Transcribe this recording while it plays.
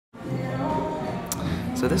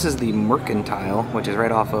So this is the Mercantile, which is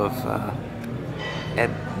right off of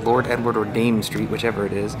Lord Edward or Dame Street, whichever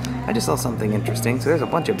it is. I just saw something interesting. So there's a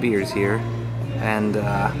bunch of beers here. And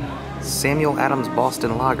Samuel Adams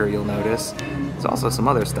Boston Lager, you'll notice. There's also some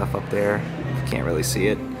other stuff up there. You can't really see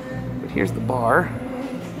it. But here's the bar.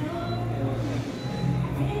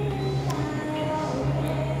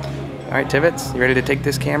 Alright, Tibbets, you ready to take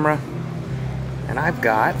this camera? And I've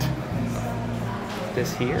got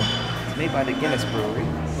this here. It's made by the Guinness Brewery.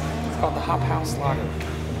 It's called the Hop House Lager.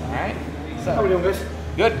 Alright? So, how are we doing, guys?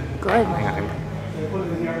 Good? Good. Hang on.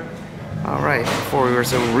 Alright, before we were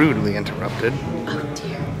so rudely interrupted. Oh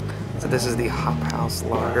dear. So this is the Hop House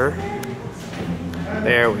Lager.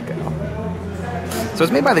 There we go. So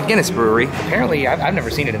it's made by the Guinness Brewery. Apparently, I've never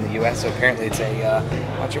seen it in the US, so apparently it's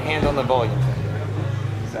a, watch your hand on the volume.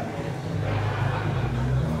 So.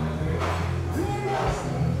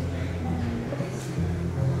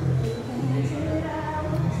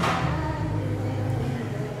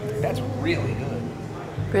 That's really good.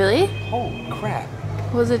 Really? Holy crap.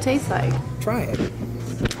 What does it taste like? Try it.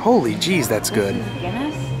 Holy jeez, that's good.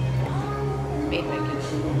 Guinness? Made by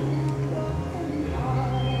Guinness.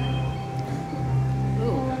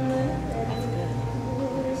 Ooh, that's good.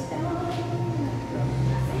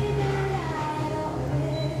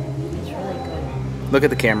 It's really good. Look at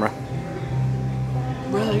the camera.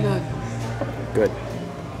 Really good. Good.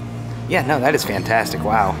 Yeah, no, that is fantastic.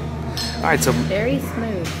 Wow. All right, so Very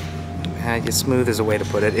smooth. Smooth is a way to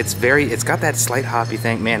put it. It's got that slight hoppy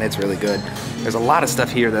thing. Man, it's really good. There's a lot of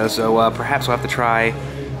stuff here though, so perhaps we'll have to try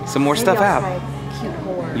some more stuff out. Try cute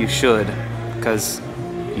whore. You should, because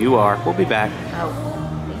you are. We'll be back. Oh.